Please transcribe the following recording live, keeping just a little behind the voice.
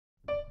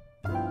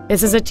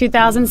This is a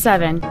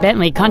 2007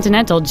 Bentley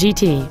Continental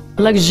GT.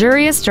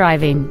 Luxurious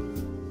driving.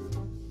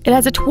 It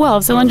has a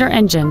 12-cylinder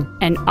engine,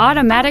 an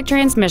automatic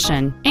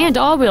transmission, and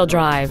all-wheel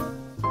drive.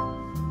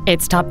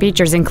 Its top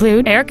features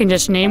include air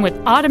conditioning with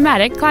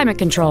automatic climate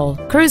control,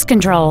 cruise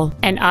control,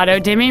 an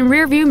auto-dimming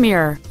rearview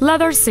mirror,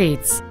 leather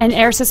seats, an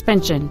air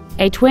suspension,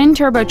 a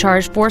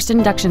twin-turbocharged forced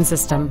induction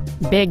system,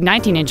 big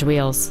 19-inch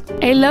wheels,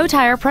 a low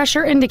tire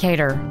pressure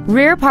indicator,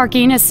 rear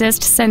parking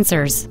assist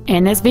sensors,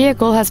 and this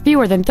vehicle has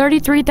fewer than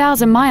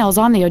 33,000 miles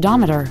on the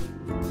odometer.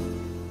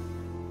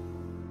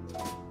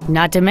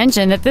 Not to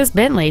mention that this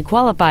Bentley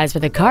qualifies for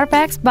the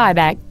Carfax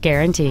buyback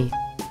guarantee.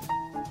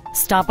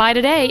 Stop by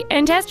today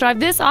and test drive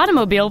this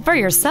automobile for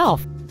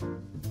yourself.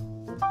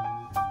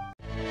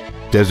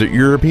 Desert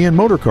European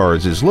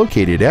Motorcars is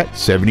located at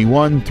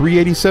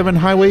 71387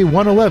 Highway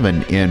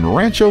 111 in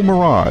Rancho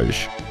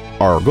Mirage.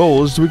 Our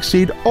goal is to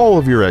exceed all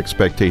of your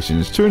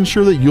expectations to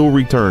ensure that you'll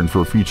return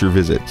for future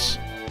visits.